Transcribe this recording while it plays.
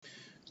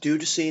Due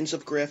to scenes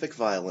of graphic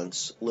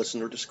violence,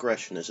 listener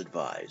discretion is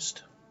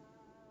advised.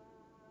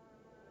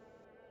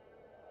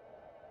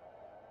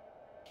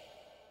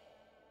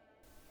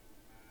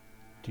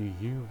 Do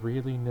you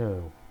really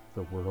know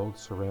the world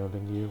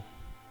surrounding you?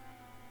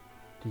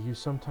 Do you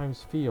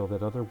sometimes feel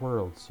that other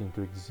worlds seem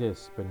to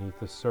exist beneath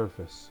the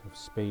surface of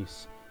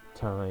space,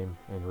 time,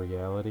 and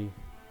reality?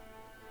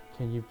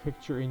 Can you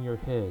picture in your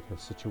head a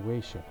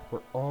situation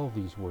where all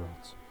these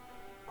worlds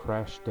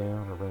crash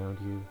down around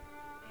you?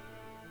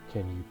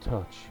 Can you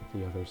touch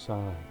the other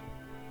side?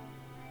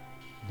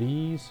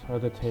 These are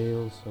the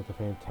tales of the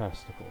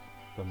fantastical,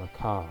 the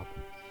macabre,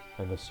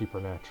 and the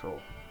supernatural,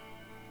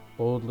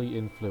 boldly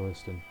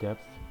influenced in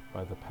depth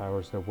by the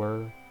powers that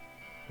were,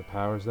 the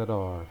powers that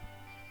are,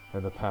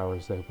 and the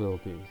powers that will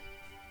be.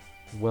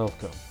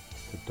 Welcome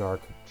to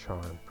Dark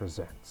Charm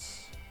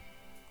Presents.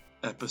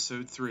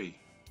 Episode 3,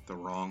 The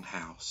Wrong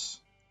House.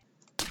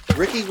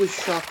 Ricky was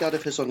shocked out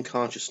of his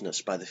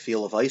unconsciousness by the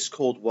feel of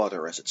ice-cold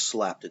water as it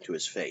slapped into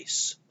his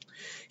face.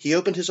 He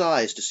opened his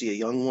eyes to see a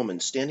young woman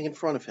standing in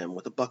front of him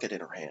with a bucket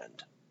in her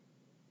hand.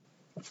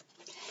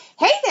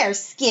 Hey there,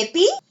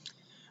 Skippy!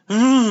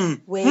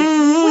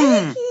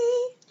 Wakey!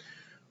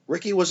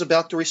 Ricky was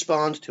about to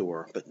respond to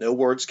her, but no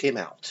words came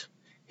out.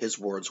 His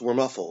words were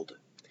muffled.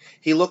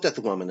 He looked at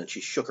the woman and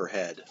she shook her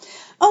head.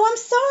 Oh, I'm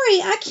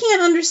sorry, I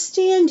can't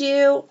understand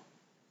you.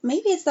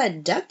 Maybe it's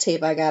that duct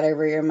tape I got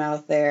over your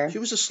mouth there. She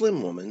was a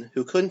slim woman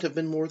who couldn't have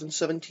been more than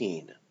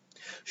 17.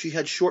 She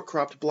had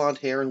short-cropped blonde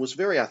hair and was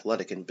very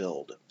athletic in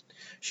build.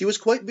 She was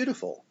quite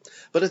beautiful,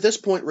 but at this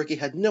point Ricky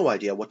had no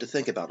idea what to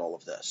think about all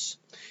of this.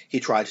 He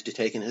tried to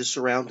take in his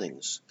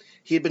surroundings.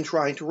 He had been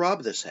trying to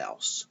rob this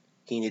house.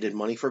 He needed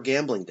money for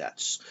gambling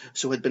debts,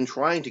 so had been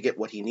trying to get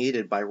what he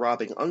needed by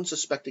robbing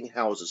unsuspecting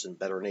houses in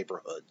better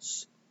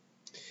neighborhoods.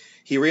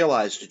 He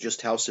realized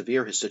just how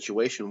severe his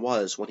situation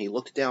was when he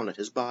looked down at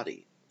his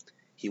body.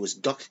 He was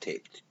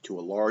duct-taped to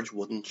a large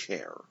wooden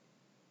chair.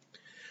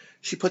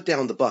 She put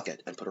down the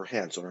bucket and put her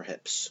hands on her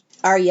hips.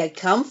 Are you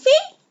comfy?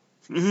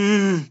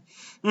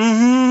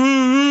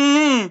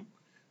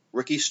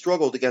 Ricky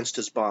struggled against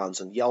his bonds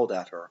and yelled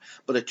at her,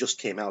 but it just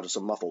came out as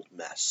a muffled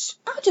mess.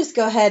 I'll just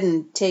go ahead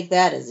and take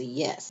that as a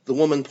yes. The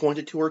woman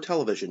pointed to her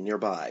television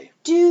nearby.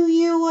 Do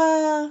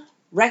you,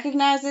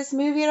 recognize this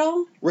movie at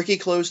all? Ricky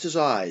closed his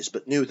eyes,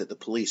 but knew that the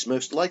police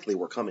most likely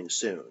were coming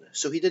soon,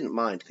 so he didn't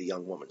mind the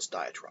young woman's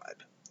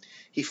diatribe.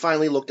 He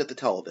finally looked at the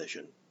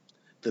television.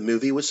 The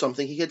movie was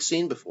something he had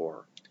seen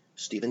before,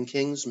 Stephen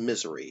King's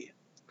Misery.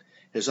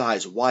 His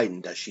eyes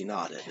widened as she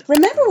nodded.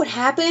 Remember what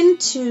happened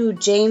to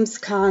James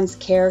Caan's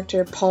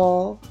character,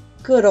 Paul?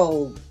 Good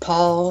old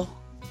Paul.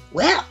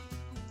 Well,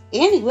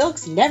 Annie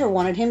Wilkes never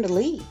wanted him to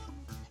leave,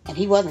 and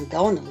he wasn't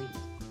going to leave.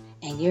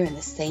 And you're in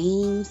the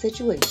same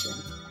situation.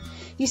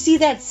 You see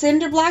that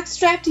cinder block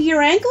strapped to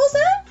your ankles,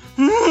 huh?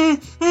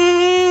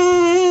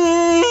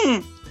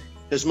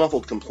 His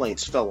muffled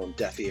complaints fell on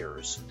deaf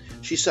ears.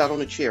 She sat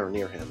on a chair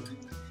near him.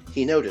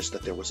 He noticed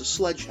that there was a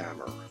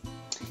sledgehammer.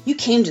 You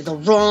came to the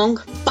wrong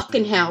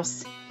fucking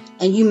house,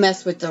 and you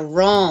messed with the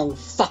wrong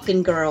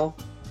fucking girl.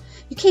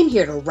 You came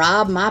here to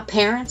rob my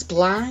parents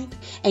blind,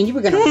 and you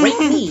were going to rape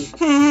me.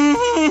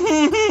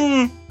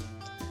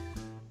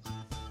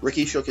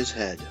 Ricky shook his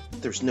head.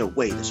 There's no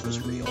way this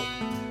was real.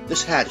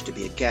 This had to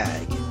be a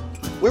gag.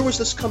 Where was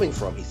this coming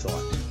from, he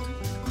thought.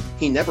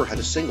 He never had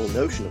a single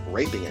notion of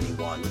raping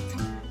anyone.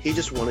 He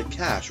just wanted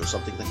cash or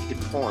something that he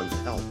could pawn to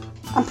help.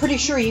 I'm pretty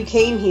sure you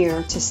came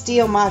here to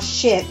steal my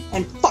shit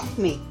and fuck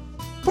me.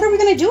 What are we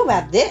going to do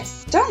about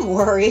this? Don't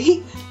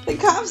worry. The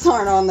cops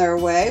aren't on their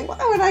way.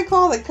 Why would I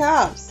call the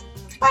cops?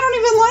 I don't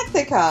even like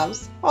the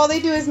cops. All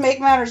they do is make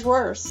matters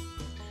worse.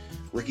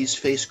 Ricky's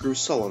face grew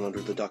sullen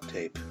under the duct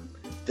tape.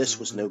 This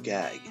was no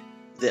gag.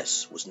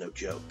 This was no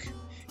joke.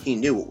 He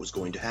knew what was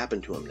going to happen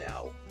to him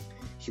now.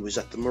 He was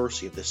at the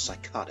mercy of this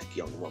psychotic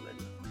young woman.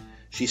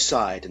 She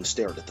sighed and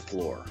stared at the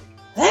floor.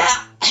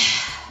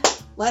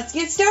 Let's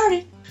get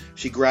started.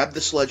 She grabbed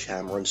the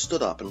sledgehammer and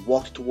stood up and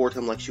walked toward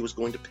him like she was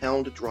going to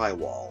pound a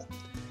drywall.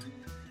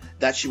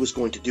 That she was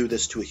going to do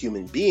this to a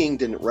human being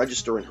didn't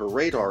register in her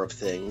radar of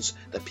things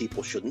that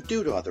people shouldn't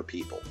do to other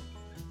people.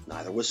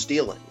 Neither was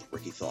stealing,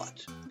 Ricky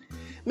thought.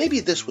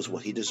 Maybe this was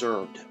what he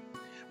deserved.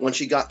 When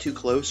she got too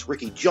close,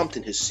 Ricky jumped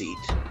in his seat,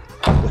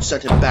 which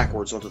sent him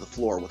backwards onto the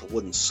floor with a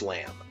wooden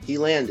slam. He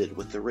landed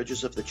with the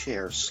ridges of the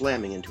chair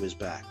slamming into his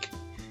back.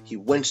 He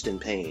winced in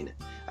pain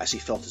as he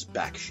felt his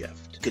back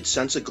shift. He could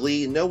sense a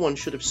glee no one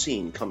should have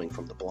seen coming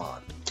from the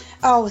blonde.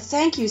 Oh,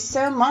 thank you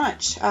so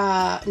much.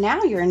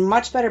 Now you're in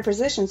much better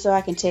position so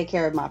I can take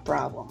care of my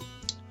problem.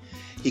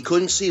 He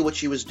couldn't see what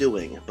she was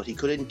doing, but he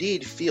could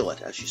indeed feel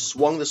it as she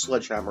swung the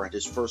sledgehammer at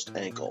his first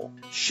ankle,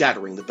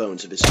 shattering the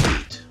bones of his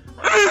feet.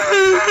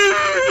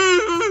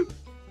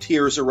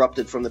 Tears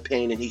erupted from the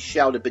pain, and he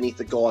shouted beneath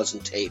the gauze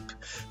and tape.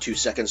 2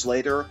 seconds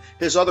later,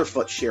 his other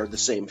foot shared the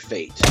same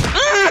fate.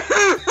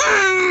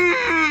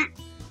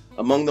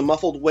 Among the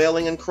muffled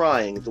wailing and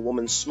crying, the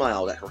woman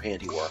smiled at her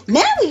handiwork.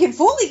 Now we can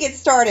fully get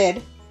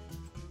started.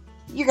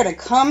 You're going to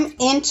come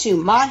into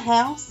my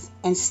house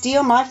and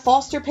steal my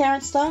foster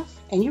parent stuff,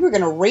 and you were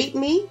gonna rape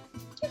me?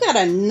 You got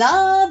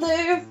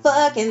another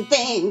fucking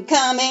thing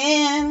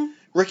coming.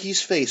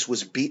 Ricky's face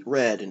was beet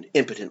red and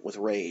impotent with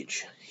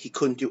rage. He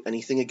couldn't do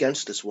anything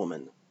against this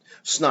woman.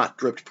 Snot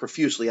dripped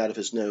profusely out of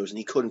his nose, and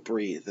he couldn't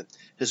breathe.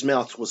 His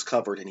mouth was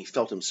covered, and he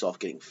felt himself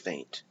getting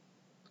faint.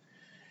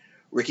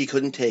 Ricky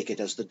couldn't take it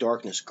as the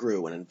darkness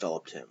grew and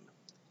enveloped him.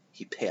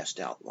 He passed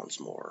out once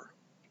more.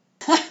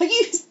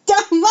 You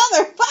dumb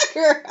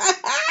motherfucker!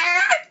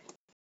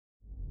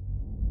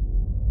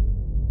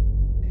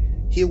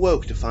 He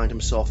awoke to find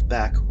himself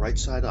back right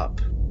side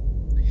up.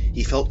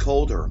 He felt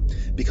colder,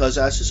 because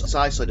as his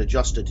eyesight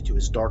adjusted to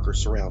his darker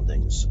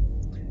surroundings.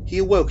 He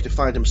awoke to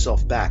find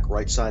himself back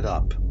right side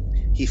up.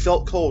 He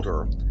felt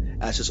colder,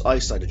 as his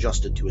eyesight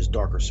adjusted to his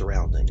darker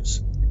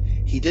surroundings.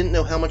 He didn't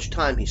know how much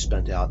time he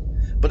spent out,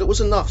 but it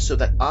was enough so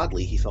that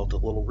oddly he felt a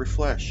little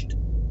refreshed.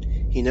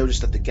 He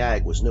noticed that the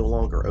gag was no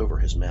longer over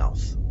his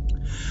mouth.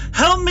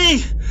 Help me!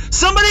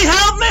 Somebody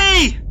help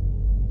me!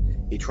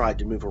 He tried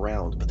to move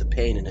around, but the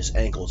pain in his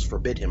ankles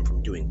forbid him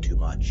from doing too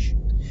much.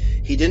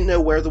 He didn't know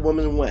where the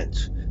woman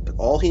went, but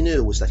all he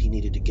knew was that he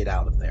needed to get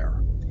out of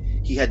there.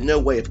 He had no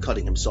way of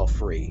cutting himself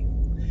free.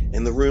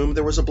 In the room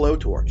there was a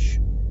blowtorch.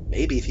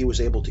 Maybe if he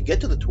was able to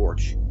get to the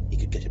torch, he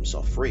could get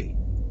himself free.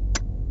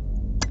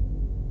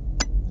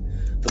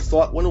 The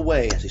thought went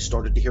away as he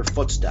started to hear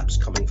footsteps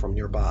coming from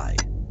nearby.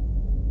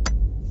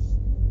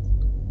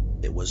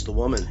 It was the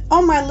woman.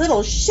 Oh, my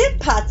little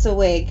shitpot's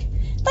awake.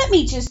 Let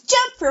me just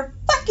jump for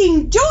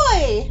fucking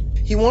joy!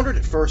 He wondered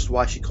at first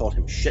why she called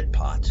him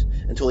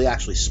shitpot, until he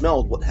actually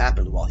smelled what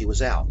happened while he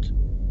was out.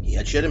 He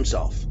had shit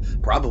himself,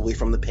 probably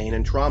from the pain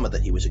and trauma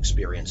that he was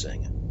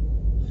experiencing.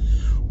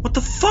 What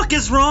the fuck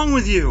is wrong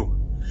with you?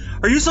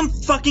 Are you some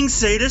fucking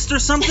sadist or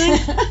something?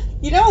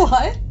 You know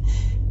what?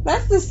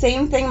 That's the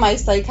same thing my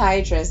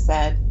psychiatrist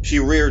said. She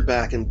reared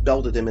back and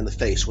belted him in the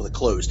face with a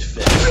closed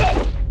fist.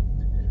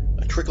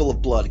 A trickle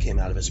of blood came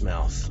out of his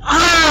mouth.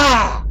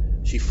 Ah!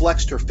 She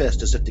flexed her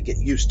fist as if to get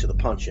used to the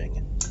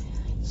punching.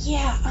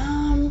 Yeah,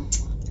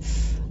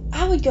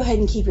 I would go ahead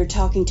and keep your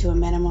talking to a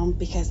minimum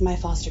because my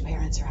foster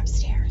parents are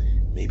upstairs.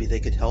 Maybe they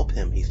could help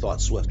him, he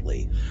thought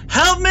swiftly.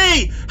 Help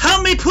me!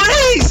 Help me,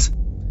 please!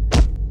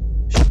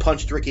 She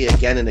punched Ricky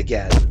again and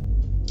again.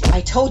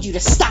 I told you to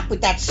stop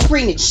with that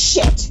screaming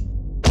shit!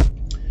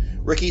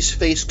 Ricky's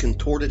face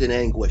contorted in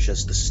anguish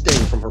as the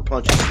sting from her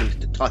punches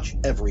seemed to touch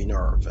every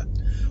nerve.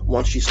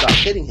 Once she stopped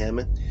hitting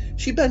him,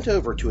 she bent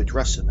over to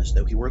address him as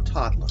though he were a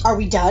toddler. Are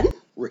we done?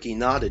 Ricky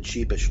nodded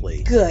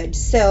sheepishly. Good.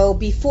 So,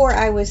 before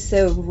I was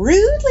so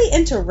rudely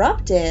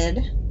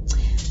interrupted,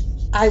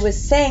 I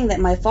was saying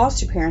that my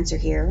foster parents are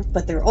here,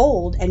 but they're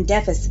old and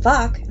deaf as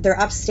fuck. They're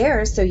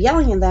upstairs, so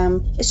yelling at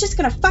them is just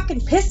gonna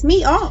fucking piss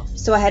me off.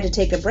 So I had to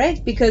take a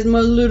break because my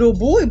little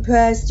boy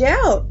passed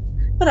out.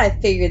 But I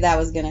figured that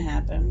was gonna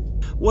happen.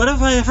 What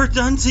have I ever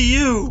done to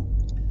you?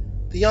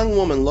 The young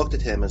woman looked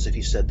at him as if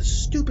he said the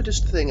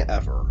stupidest thing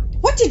ever.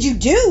 What did you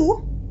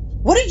do?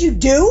 What did you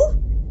do?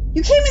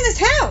 You came in this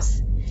house.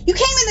 You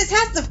came in this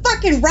house to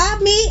fucking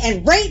rob me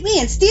and rape me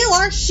and steal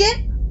our shit?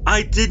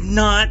 I did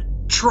not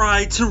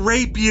try to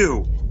rape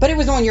you. But it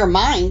was on your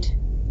mind.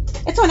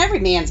 It's on every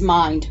man's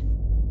mind.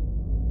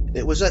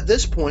 It was at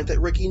this point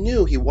that Ricky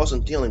knew he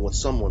wasn't dealing with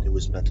someone who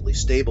was mentally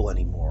stable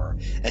anymore,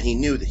 and he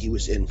knew that he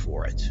was in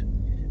for it.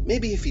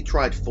 Maybe if he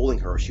tried fooling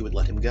her, she would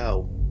let him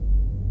go.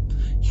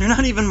 You're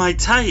not even my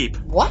type.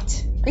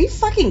 What? Are you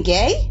fucking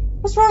gay?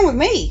 What's wrong with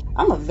me?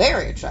 I'm a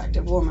very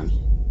attractive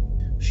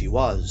woman. She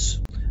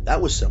was.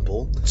 That was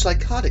simple.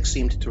 Psychotic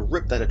seemed to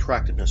rip that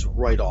attractiveness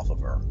right off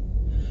of her.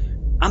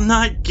 I'm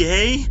not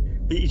gay.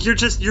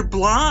 You're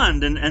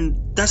blonde,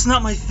 and that's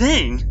not my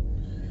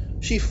thing.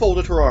 She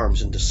folded her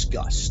arms in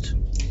disgust.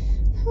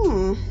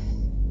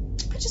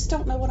 I just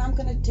don't know what I'm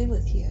gonna do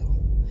with you.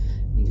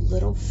 You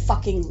little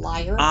fucking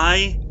liar.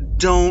 I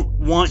don't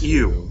want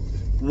you.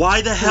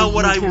 Why the hell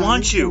would I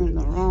want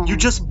you? You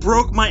just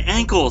broke my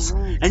ankles,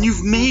 and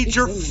you've made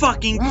your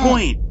fucking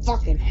point.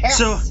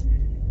 So,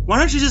 why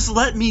don't you just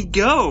let me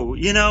go,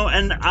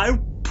 and I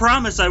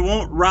promise I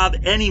won't rob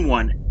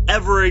anyone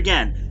ever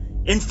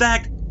again. In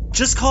fact,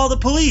 just call the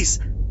police.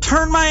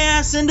 Turn my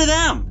ass into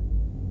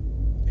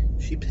them.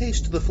 She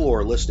paced the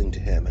floor listening to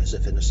him as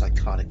if in a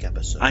psychotic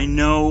episode. I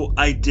know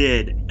I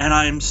did, and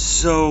I am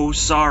so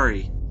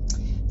sorry.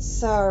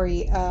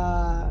 Sorry,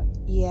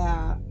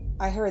 yeah,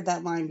 I heard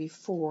that line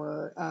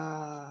before,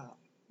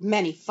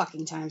 many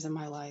fucking times in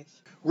my life.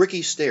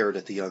 Ricky stared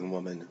at the young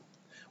woman.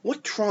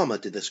 What trauma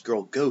did this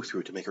girl go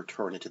through to make her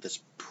turn into this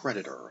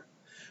predator?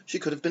 She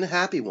could have been a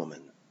happy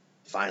woman.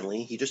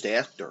 Finally, he just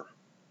asked her.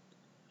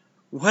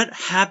 What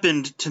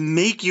happened to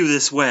make you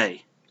this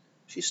way?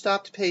 She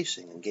stopped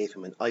pacing and gave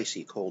him an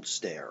icy cold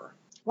stare.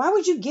 Why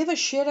would you give a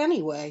shit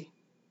anyway?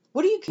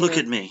 What do you care? Look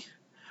at me.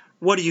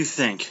 What do you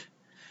think?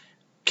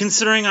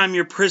 Considering I'm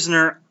your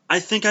prisoner, I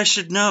think I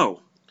should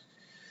know.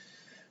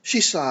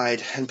 She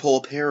sighed and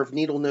pulled a pair of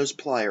needle-nosed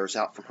pliers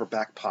out from her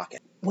back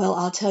pocket. Well,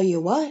 I'll tell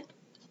you what.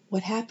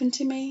 What happened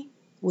to me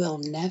will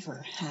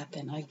never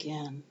happen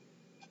again.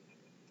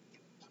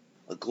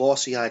 A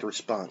glossy-eyed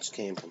response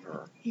came from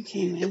her. You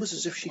came in. It was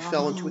as if she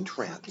fell into a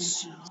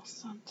trance.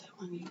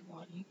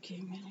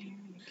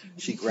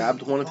 She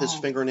grabbed one of his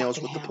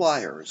fingernails with the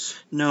pliers.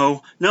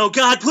 No,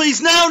 God, please,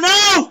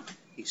 no!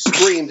 He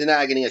screamed in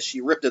agony as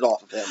she ripped it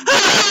off of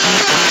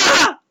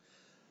him.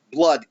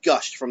 Blood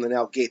gushed from the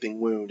now gaping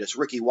wound as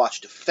Ricky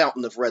watched a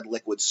fountain of red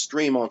liquid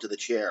stream onto the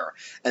chair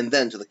and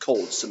then to the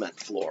cold cement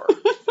floor.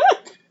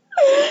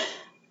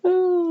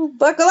 Ooh,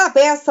 buckle up,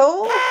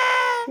 asshole.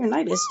 Your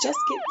night is just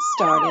getting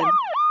started.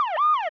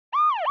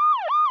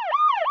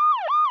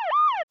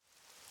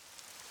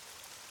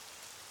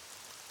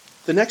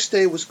 The next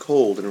day was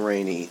cold and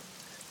rainy.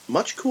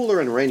 Much cooler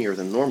and rainier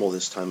than normal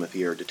this time of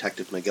year,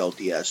 Detective Miguel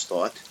Diaz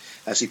thought,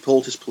 as he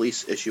pulled his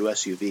police-issue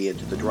SUV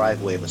into the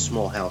driveway of a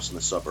small house in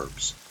the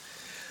suburbs.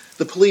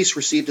 The police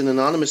received an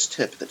anonymous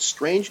tip that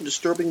strange and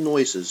disturbing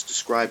noises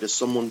described as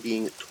someone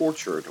being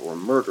tortured or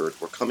murdered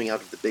were coming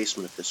out of the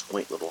basement of this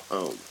quaint little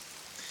home.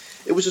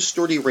 It was a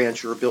sturdy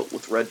rancher built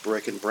with red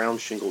brick and brown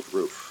shingled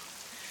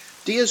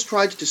roof. Diaz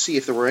tried to see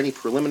if there were any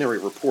preliminary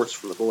reports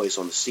from the boys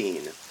on the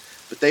scene,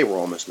 but they were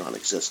almost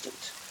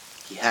non-existent.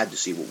 He had to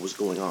see what was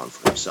going on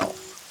for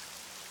himself.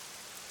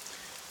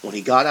 When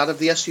he got out of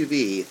the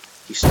SUV,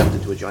 he stepped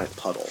into a giant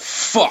puddle.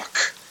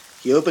 Fuck!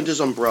 He opened his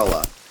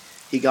umbrella.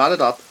 He got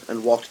it up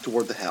and walked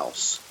toward the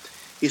house.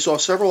 He saw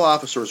several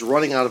officers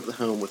running out of the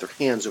home with their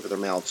hands over their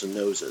mouths and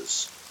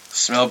noses.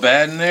 Smell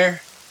bad in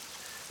there?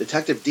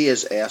 Detective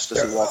Diaz asked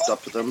as he walked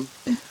up to them.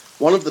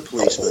 One of the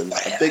policemen,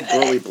 a big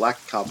burly black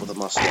cop with a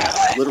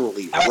mustache,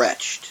 literally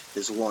retched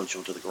his lunch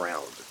onto the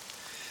ground.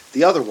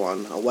 The other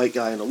one, a white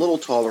guy and a little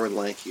taller and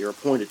lankier,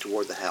 pointed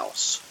toward the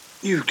house.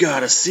 You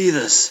gotta see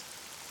this.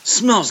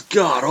 Smells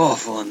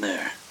god-awful in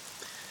there.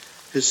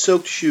 His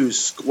soaked shoes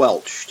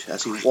squelched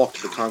as he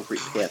walked the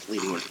concrete path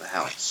leading into the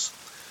house.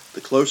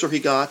 The closer he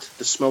got,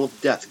 the smell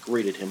of death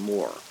greeted him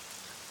more.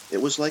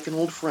 It was like an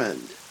old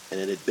friend, and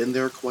it had been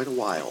there quite a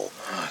while.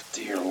 Oh,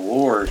 dear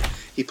Lord.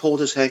 He pulled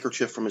his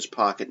handkerchief from his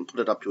pocket and put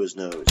it up to his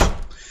nose.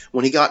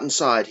 When he got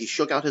inside, he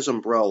shook out his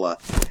umbrella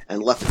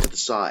and left it to the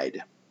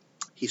side.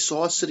 He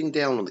saw sitting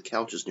down on the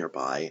couches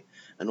nearby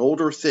an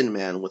older, thin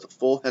man with a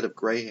full head of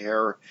gray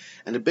hair,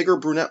 and a bigger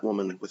brunette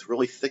woman with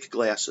really thick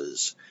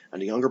glasses,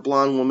 and a younger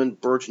blonde woman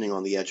burgeoning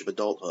on the edge of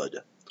adulthood.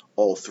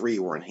 All three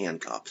were in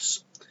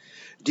handcuffs.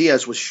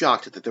 Diaz was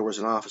shocked that there was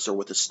an officer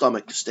with a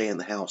stomach to stay in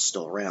the house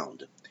still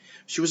around.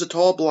 She was a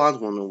tall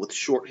blonde woman with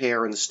short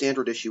hair and the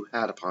standard-issue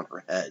hat upon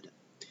her head.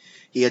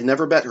 He had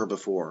never met her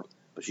before,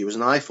 but she was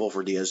an eyeful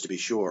for Diaz to be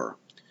sure.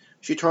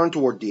 She turned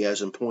toward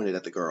Diaz and pointed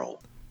at the girl.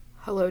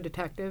 Hello,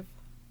 Detective.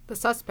 The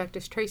suspect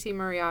is Tracy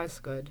Murray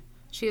Osgood.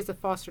 She is the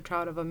foster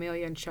child of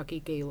Amelia and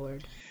Chucky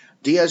Gaylord.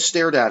 Diaz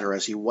stared at her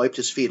as he wiped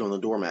his feet on the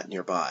doormat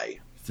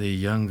nearby. The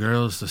young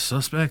girl's the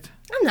suspect?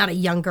 I'm not a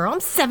young girl. I'm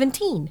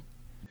 17.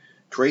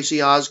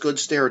 Tracy Osgood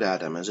stared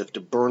at him as if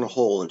to burn a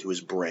hole into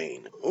his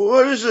brain.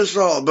 What is this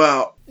all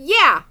about?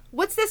 Yeah,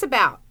 what's this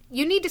about?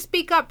 You need to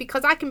speak up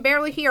because I can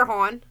barely hear,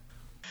 hon.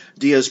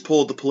 Diaz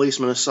pulled the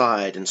policeman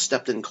aside and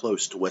stepped in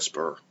close to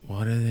whisper.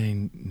 What do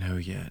they know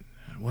yet?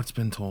 What's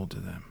been told to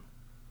them?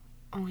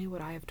 Only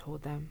what I have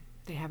told them.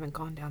 They haven't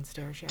gone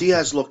downstairs yet.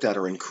 Diaz looked at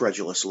her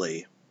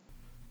incredulously.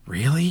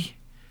 Really?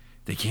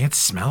 They can't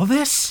smell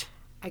this?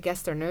 I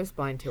guess they're nose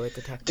blind to it,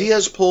 Detective.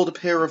 Diaz pulled a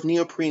pair of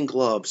neoprene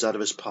gloves out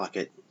of his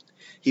pocket.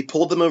 He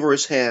pulled them over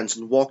his hands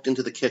and walked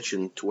into the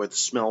kitchen to where the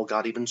smell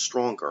got even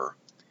stronger.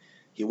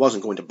 He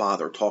wasn't going to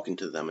bother talking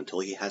to them until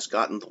he has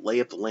gotten the lay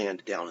of the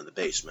land down in the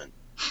basement.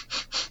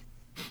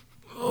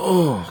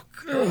 Oh,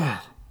 God.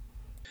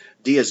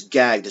 Diaz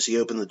gagged as he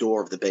opened the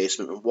door of the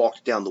basement and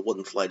walked down the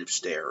wooden flight of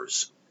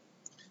stairs.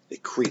 They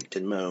creaked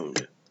and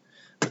moaned,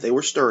 but they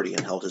were sturdy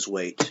and held his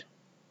weight.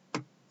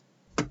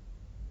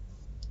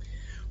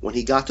 When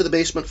he got to the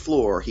basement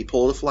floor, he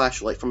pulled a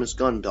flashlight from his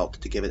gun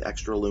belt to give it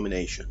extra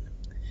illumination.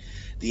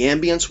 The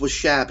ambience was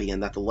shabby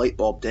in that the light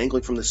bulb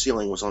dangling from the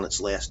ceiling was on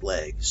its last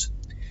legs.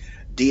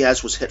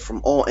 Diaz was hit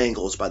from all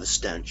angles by the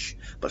stench,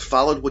 but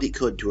followed what he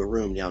could to a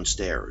room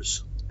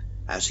downstairs.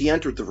 As he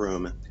entered the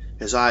room,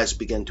 his eyes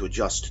began to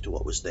adjust to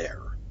what was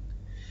there.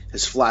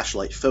 His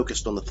flashlight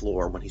focused on the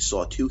floor when he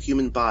saw two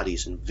human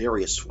bodies in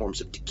various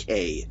forms of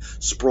decay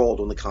sprawled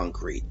on the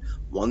concrete,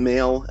 one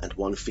male and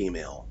one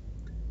female.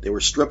 They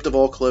were stripped of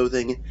all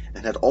clothing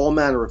and had all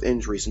manner of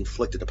injuries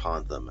inflicted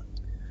upon them.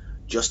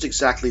 Just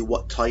exactly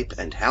what type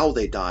and how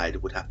they died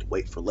would have to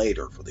wait for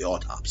later for the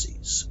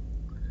autopsies.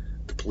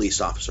 The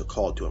police officer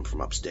called to him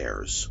from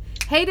upstairs.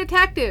 Hey,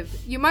 Detective,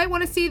 you might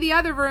want to see the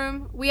other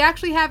room. We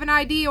actually have an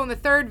ID on the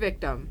third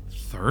victim.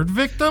 Third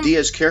victim?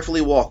 Diaz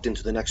carefully walked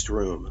into the next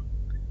room.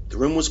 The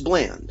room was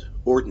bland,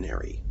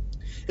 ordinary.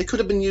 It could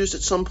have been used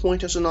at some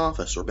point as an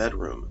office or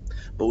bedroom,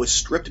 but was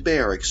stripped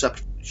bare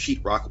except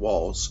sheetrock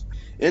walls.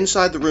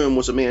 Inside the room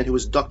was a man who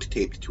was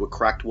duct-taped to a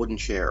cracked wooden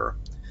chair.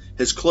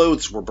 His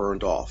clothes were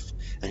burned off,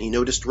 and he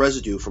noticed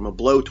residue from a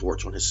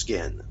blowtorch on his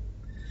skin.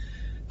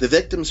 The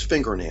victim's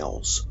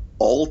fingernails,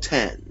 all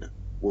 10,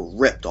 were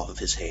ripped off of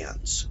his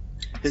hands.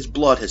 His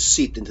blood had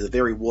seeped into the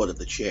very wood of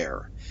the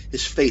chair.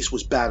 His face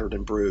was battered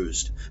and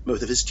bruised.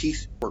 Both of his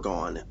teeth were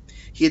gone.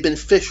 He had been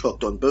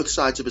fish-hooked on both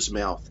sides of his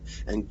mouth,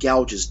 and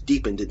gouges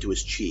deepened into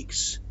his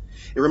cheeks.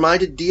 It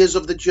reminded Diaz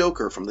of the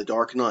Joker from The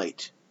Dark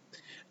Knight.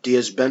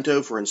 Diaz bent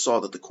over and saw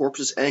that the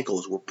corpse's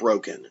ankles were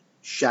broken,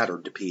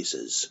 shattered to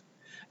pieces.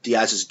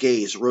 Diaz's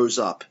gaze rose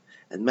up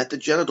and met the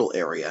genital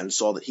area and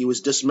saw that he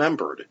was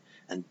dismembered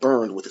and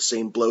burned with the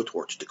same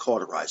blowtorch to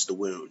cauterize the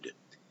wound.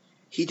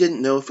 He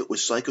didn't know if it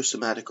was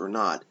psychosomatic or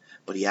not,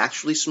 but he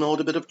actually smelled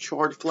a bit of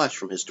charred flesh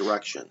from his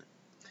direction.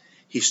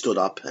 He stood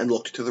up and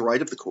looked to the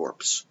right of the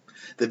corpse.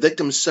 The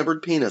victim's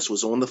severed penis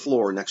was on the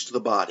floor next to the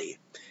body.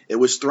 It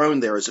was thrown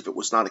there as if it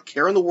was not a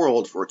care in the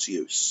world for its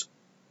use.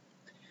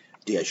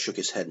 Diaz shook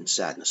his head in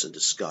sadness and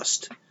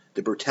disgust.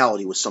 The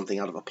brutality was something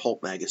out of a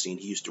pulp magazine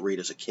he used to read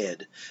as a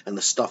kid, and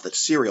the stuff that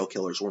serial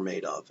killers were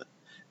made of.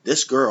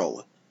 This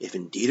girl, if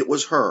indeed it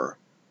was her,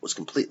 was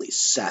completely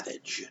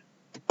savage.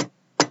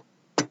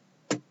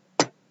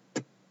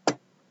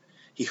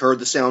 He heard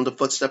the sound of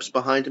footsteps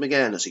behind him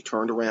again as he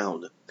turned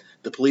around.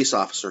 The police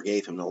officer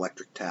gave him an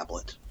electric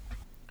tablet.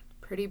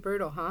 Pretty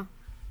brutal, huh?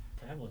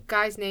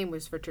 Guy's name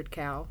was Richard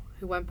Cow,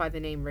 who went by the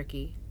name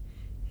Ricky.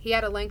 He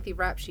had a lengthy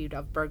rap sheet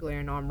of burglary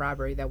and armed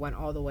robbery that went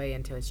all the way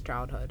into his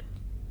childhood.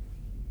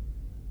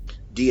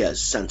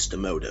 Diaz sensed a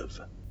motive.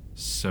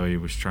 So he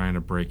was trying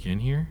to break in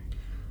here?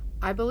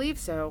 I believe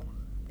so.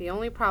 The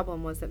only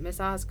problem was that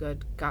Miss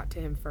Osgood got to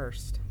him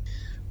first.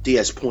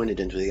 Diaz pointed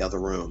into the other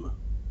room.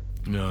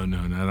 No,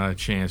 not a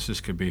chance.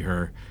 This could be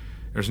her.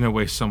 There's no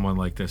way someone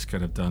like this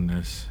could have done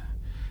this.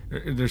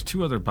 There's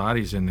 2 other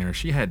bodies in there.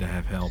 She had to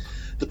have help.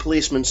 The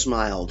policeman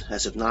smiled,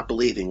 as if not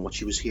believing what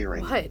she was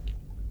hearing. What?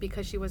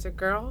 Because she was a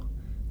girl?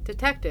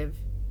 Detective,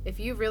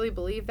 if you really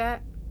believe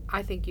that,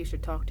 I think you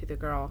should talk to the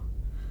girl.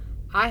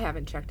 I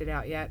haven't checked it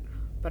out yet,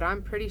 but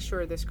I'm pretty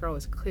sure this girl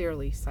is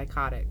clearly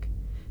psychotic.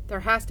 There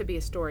has to be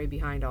a story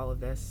behind all of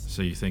this.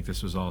 So you think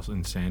this was all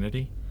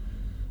insanity?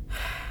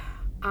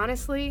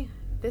 Honestly,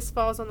 this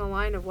falls on the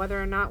line of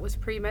whether or not it was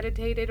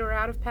premeditated or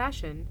out of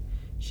passion.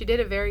 She did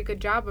a very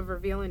good job of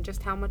revealing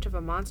just how much of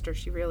a monster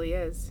she really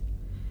is.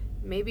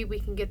 Maybe we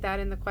can get that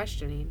in the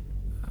questioning.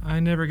 I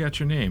never got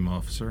your name,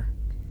 officer.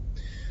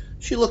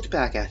 She looked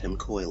back at him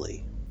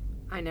coyly.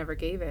 I never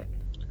gave it.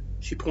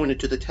 She pointed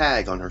to the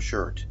tag on her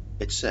shirt.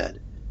 It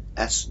said,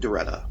 S.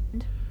 Doretta.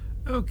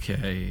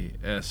 Okay,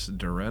 S.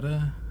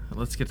 Doretta.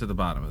 Let's get to the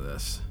bottom of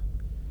this.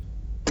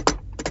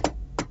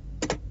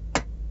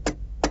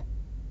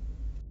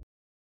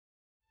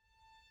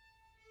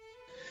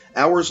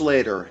 Hours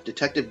later,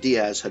 Detective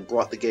Diaz had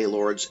brought the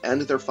Gaylords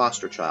and their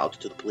foster child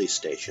to the police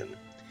station.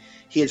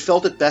 He had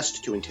felt it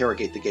best to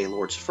interrogate the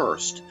Gaylords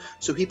first,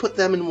 so he put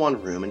them in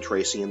one room and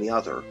Tracy in the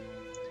other.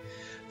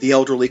 The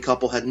elderly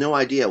couple had no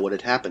idea what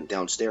had happened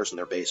downstairs in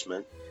their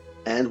basement,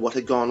 and what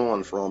had gone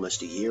on for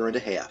almost a year and a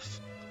half.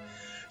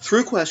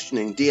 Through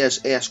questioning, Diaz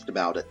asked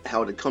about it,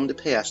 how it had come to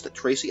pass that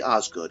Tracy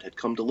Osgood had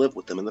come to live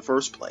with them in the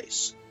first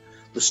place.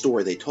 The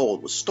story they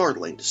told was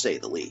startling, to say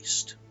the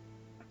least.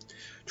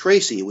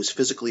 Tracy was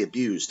physically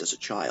abused as a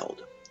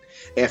child.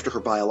 After her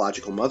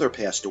biological mother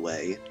passed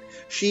away,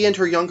 she and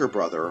her younger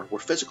brother were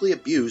physically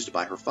abused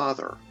by her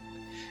father.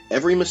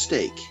 Every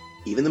mistake,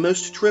 even the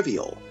most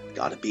trivial,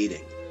 got a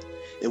beating.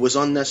 It was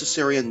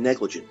unnecessary and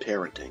negligent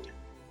parenting.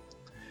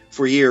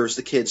 For years,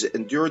 the kids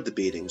endured the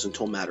beatings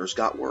until matters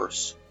got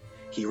worse.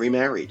 He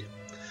remarried.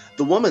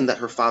 The woman that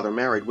her father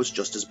married was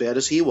just as bad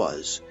as he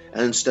was,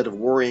 and instead of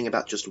worrying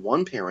about just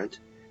one parent,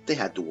 they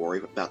had to worry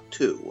about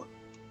 2.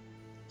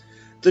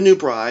 The new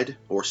bride,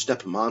 or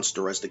step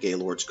monster as the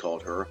Gaylords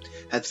called her,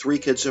 had 3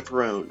 kids of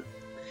her own.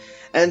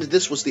 And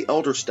this was the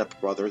elder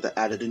stepbrother that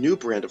added a new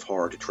brand of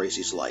horror to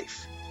Tracy's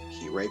life.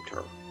 He raped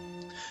her.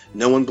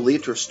 No one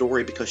believed her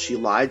story because she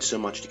lied so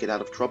much to get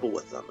out of trouble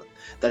with them,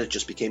 that it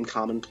just became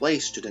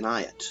commonplace to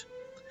deny it.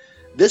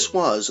 This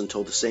was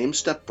until the same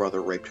stepbrother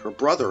raped her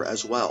brother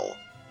as well.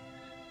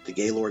 The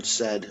Gaylords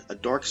said a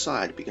dark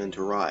side began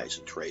to rise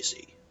in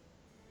Tracy.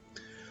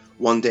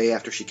 One day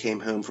after she came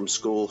home from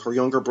school, her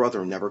younger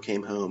brother never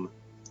came home.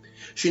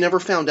 She never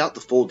found out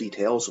the full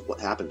details of what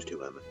happened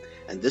to him,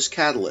 and this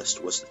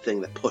catalyst was the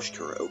thing that pushed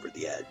her over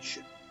the edge.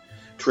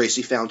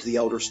 Tracy found the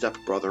elder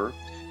stepbrother,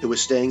 who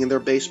was staying in their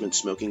basement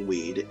smoking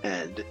weed,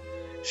 and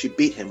she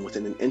beat him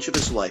within an inch of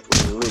his life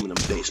with an aluminum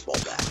baseball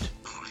bat.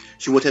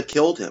 She would have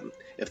killed him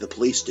if the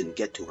police didn't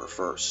get to her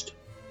first.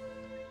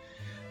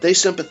 They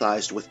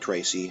sympathized with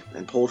Tracy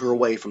and pulled her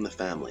away from the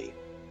family.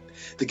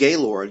 The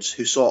Gaylords,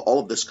 who saw all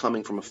of this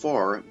coming from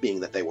afar,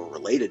 being that they were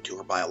related to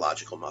her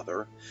biological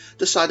mother,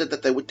 decided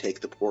that they would take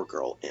the poor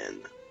girl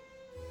in.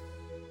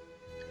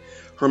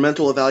 Her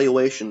mental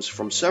evaluations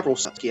from several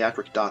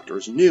psychiatric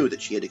doctors knew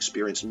that she had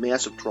experienced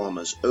massive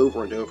traumas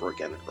over and over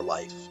again in her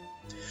life.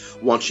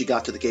 Once she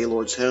got to the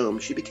Gaylords' home,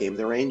 she became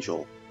their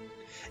angel.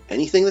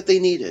 Anything that they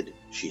needed,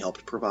 she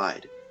helped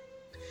provide.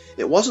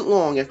 It wasn't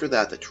long after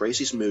that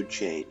Tracy's mood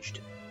changed.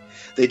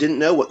 They didn't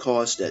know what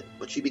caused it,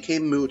 but she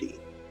became moody.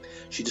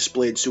 She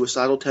displayed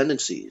suicidal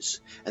tendencies,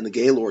 and the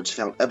Gaylords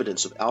found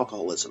evidence of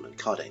alcoholism and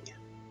cutting.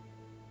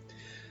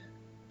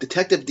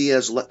 Detective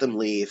Diaz let them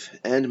leave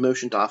and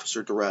motioned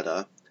Officer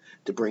Doretta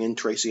to bring in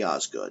Tracy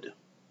Osgood.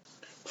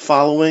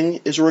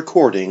 Following is a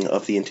recording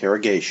of the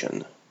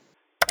interrogation.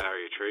 How are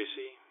you,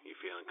 Tracy? You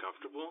feeling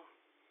comfortable?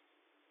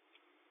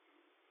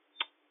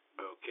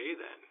 Okay,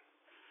 then.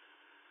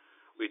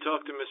 We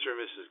talked to Mr.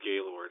 and Mrs.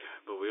 Gaylord,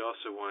 but we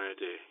also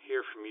wanted to hear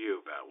from you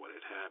about what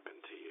had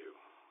happened to you.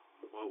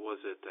 What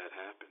was it that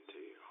happened to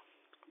you?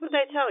 What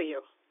did I tell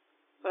you?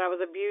 That I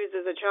was abused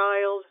as a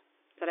child?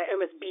 That I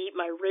almost beat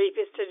my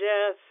rapist to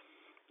death?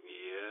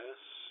 Yes,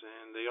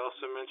 and they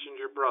also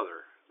mentioned your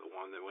brother, the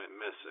one that went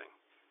missing.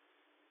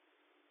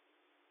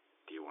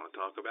 Do you want to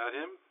talk about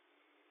him?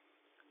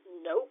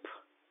 Nope.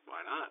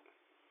 Why not?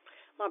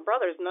 My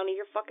brother's none of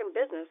your fucking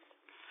business.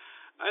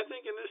 I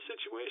think in this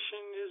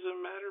situation is a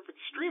matter of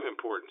extreme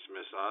importance,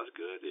 Miss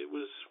Osgood. It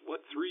was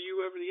what threw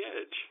you over the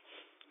edge.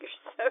 You're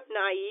so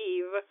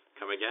naive.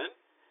 Come again?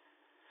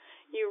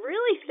 You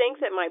really think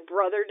that my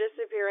brother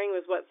disappearing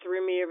was what threw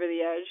me over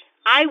the edge?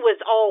 I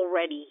was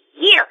already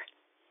here!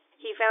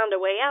 He found a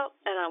way out,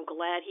 and I'm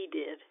glad he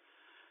did.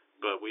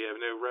 But we have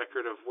no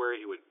record of where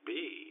he would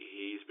be.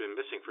 He's been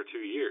missing for 2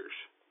 years.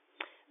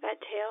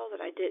 That tale that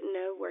I didn't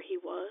know where he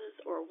was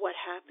or what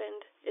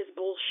happened is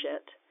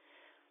bullshit.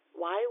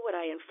 Why would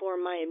I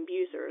inform my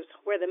abusers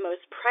where the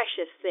most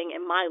precious thing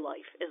in my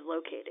life is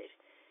located?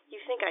 You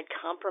think I'd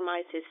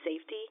compromise his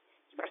safety?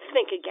 You better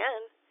think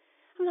again.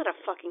 I'm not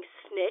a fucking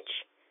snitch.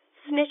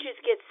 Snitches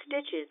get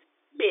stitches,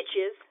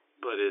 bitches.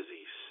 But is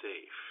he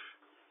safe?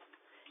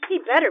 He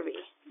better be.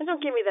 And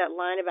don't give me that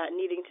line about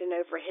needing to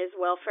know for his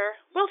welfare.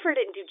 Welfare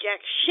didn't do jack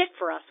shit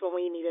for us when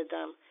we needed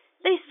them.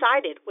 They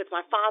sided with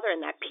my father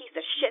and that piece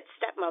of shit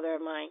stepmother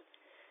of mine.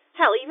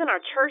 Hell, even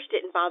our church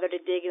didn't bother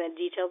to dig in the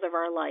details of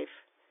our life.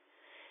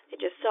 They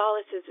just saw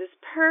us as this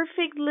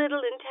perfect little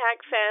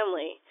intact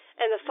family,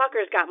 and the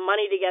fuckers got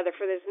money together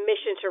for this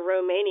mission to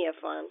Romania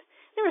fund.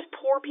 There was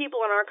poor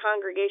people in our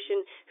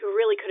congregation who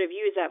really could have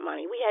used that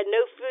money. We had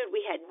no food,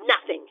 we had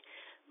nothing.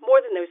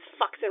 More than those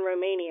fucks in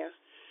Romania.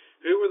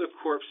 Who were the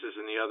corpses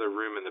in the other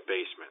room in the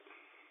basement?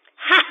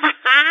 Ha ha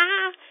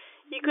ha!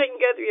 You couldn't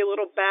go through your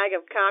little bag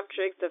of cop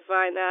tricks to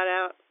find that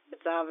out.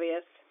 It's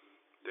obvious.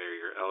 They're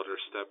your elder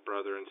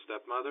stepbrother and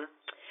stepmother?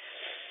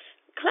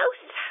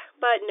 Close,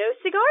 but no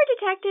cigar,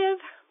 detective.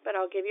 But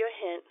I'll give you a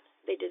hint.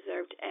 They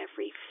deserved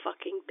every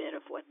fucking bit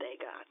of what they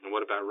got. And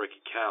what about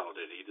Ricky Cal?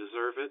 Did he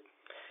deserve it?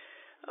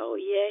 Oh,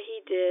 yeah,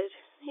 he did.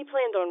 He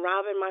planned on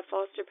robbing my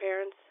foster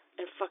parents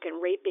and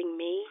fucking raping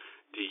me.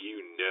 Do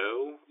you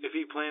know if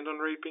he planned on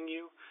raping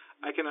you?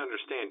 I can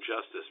understand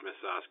justice, Miss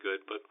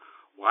Osgood, but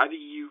why did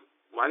you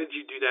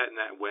do that in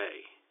that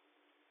way?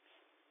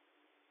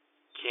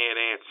 Can't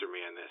answer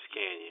me on this,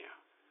 can you?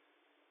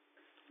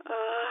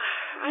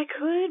 I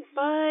could,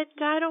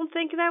 but I don't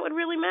think that would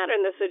really matter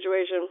in this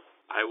situation.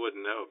 I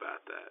wouldn't know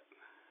about that.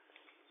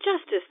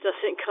 Justice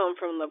doesn't come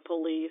from the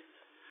police.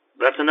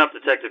 That's enough,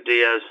 Detective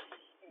Diaz.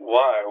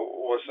 Why?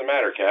 What's the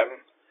matter, Captain?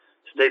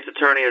 State's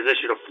attorney has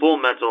issued a full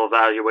mental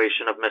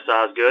evaluation of Miss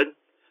Osgood.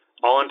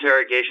 All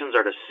interrogations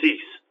are to cease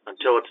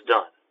until it's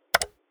done.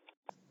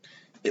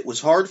 It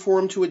was hard for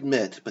him to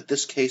admit, but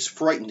this case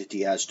frightened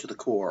Diaz to the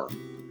core.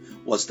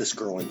 Was this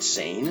girl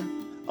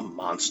insane? A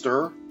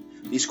monster?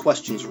 These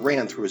questions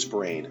ran through his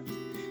brain.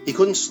 He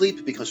couldn't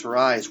sleep because her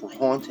eyes were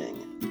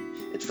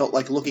haunting. It felt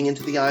like looking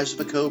into the eyes of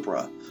a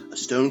cobra, a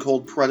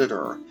stone-cold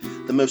predator,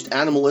 the most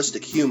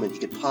animalistic human he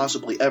could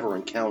possibly ever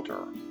encounter.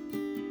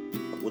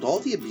 Would all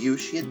the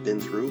abuse she had been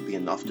through be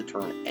enough to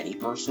turn any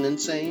person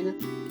insane?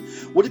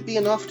 Would it be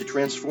enough to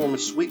transform a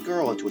sweet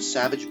girl into a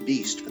savage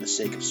beast for the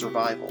sake of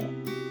survival?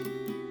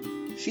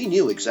 She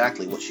knew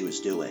exactly what she was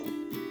doing,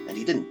 and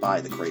he didn't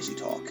buy the crazy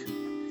talk.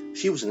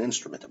 She was an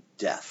instrument of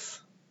death.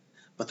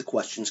 But the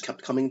questions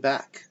kept coming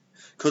back.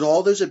 Could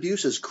all those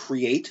abuses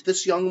create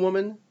this young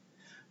woman?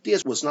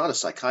 Diaz was not a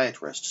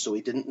psychiatrist, so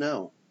he didn't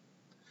know.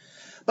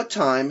 But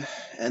time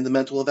and the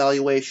mental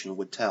evaluation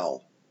would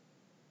tell.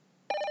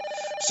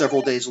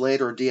 Several days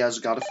later, Diaz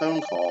got a phone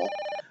call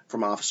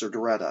from Officer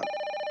Doretta.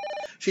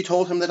 She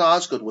told him that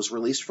Osgood was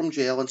released from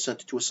jail and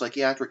sent to a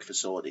psychiatric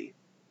facility.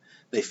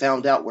 They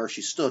found out where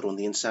she stood on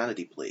the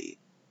insanity plea.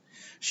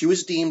 She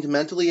was deemed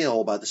mentally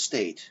ill by the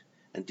state,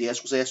 and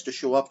Diaz was asked to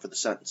show up for the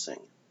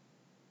sentencing.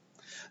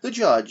 The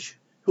judge,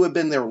 who had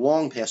been there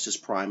long past his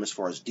prime as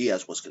far as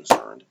Diaz was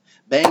concerned,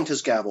 banged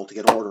his gavel to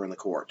get order in the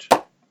court.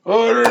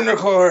 Order in the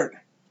court.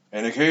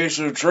 In the case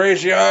of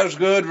Tracy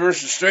Osgood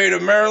versus State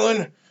of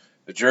Maryland,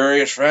 the jury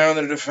has found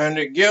the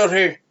defendant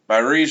guilty by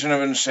reason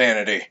of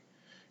insanity.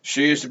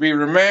 She is to be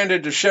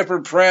remanded to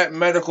Shepherd Pratt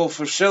Medical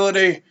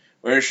Facility,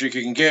 where she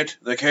can get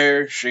the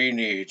care she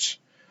needs.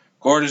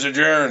 Court is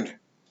adjourned.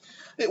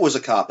 It was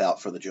a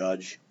cop-out for the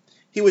judge.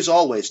 He was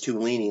always too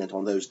lenient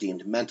on those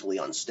deemed mentally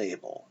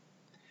unstable.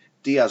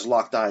 Diaz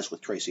locked eyes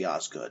with Tracy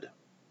Osgood.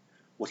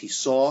 What he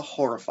saw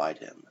horrified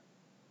him,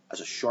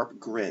 as a sharp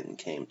grin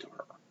came to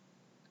her.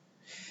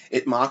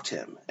 It mocked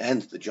him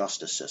and the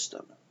justice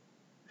system.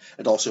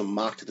 It also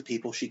mocked the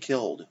people she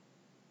killed.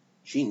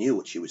 She knew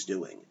what she was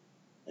doing,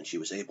 and she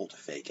was able to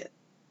fake it.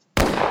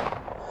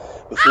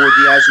 Before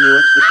Diaz knew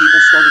it, the people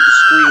started to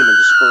scream and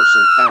disperse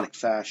in panicked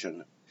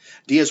fashion.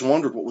 Diaz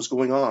wondered what was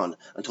going on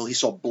until he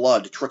saw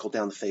blood trickle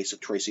down the face of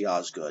Tracy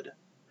Osgood.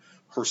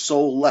 Her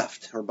soul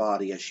left her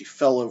body as she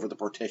fell over the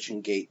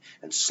partition gate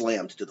and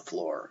slammed to the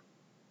floor.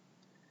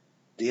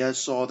 Diaz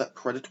saw that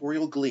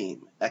predatorial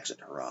gleam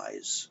exit her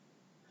eyes.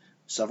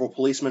 Several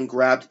policemen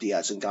grabbed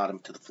Diaz and got him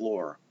to the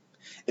floor.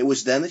 It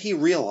was then that he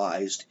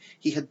realized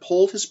he had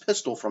pulled his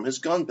pistol from his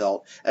gun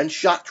belt and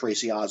shot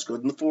Tracy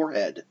Osgood in the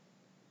forehead.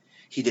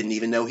 He didn't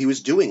even know he was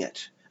doing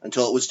it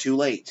until it was too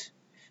late.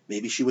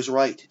 Maybe she was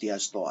right,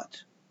 Diaz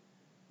thought.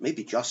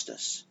 Maybe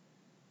justice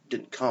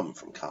didn't come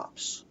from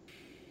cops.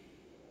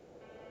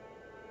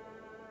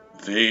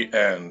 The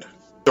end.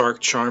 Dark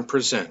Charm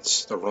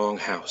presents The Wrong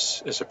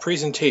House is a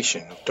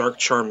presentation of Dark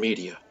Charm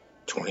Media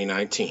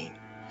 2019.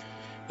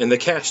 In the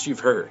cast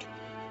you've heard,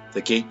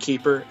 the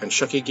Gatekeeper and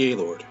Shucky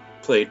Gaylord,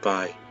 played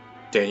by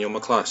Daniel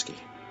McCloskey.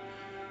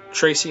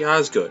 Tracy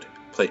Osgood,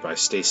 played by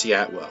Stacey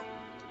Atwell.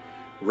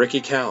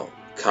 Ricky Cowell,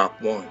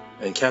 Cop 1,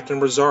 and Captain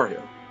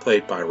Rosario,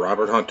 played by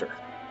Robert Hunter.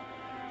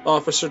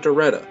 Officer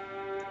Doretta,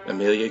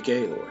 Amelia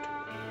Gaylord,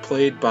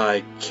 played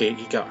by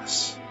Katie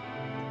Goss.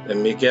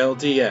 And Miguel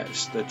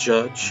Diaz, the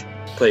judge,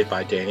 played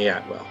by Danny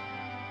Atwell.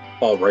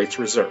 All rights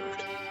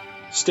reserved.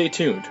 Stay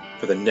tuned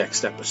for the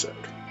next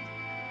episode.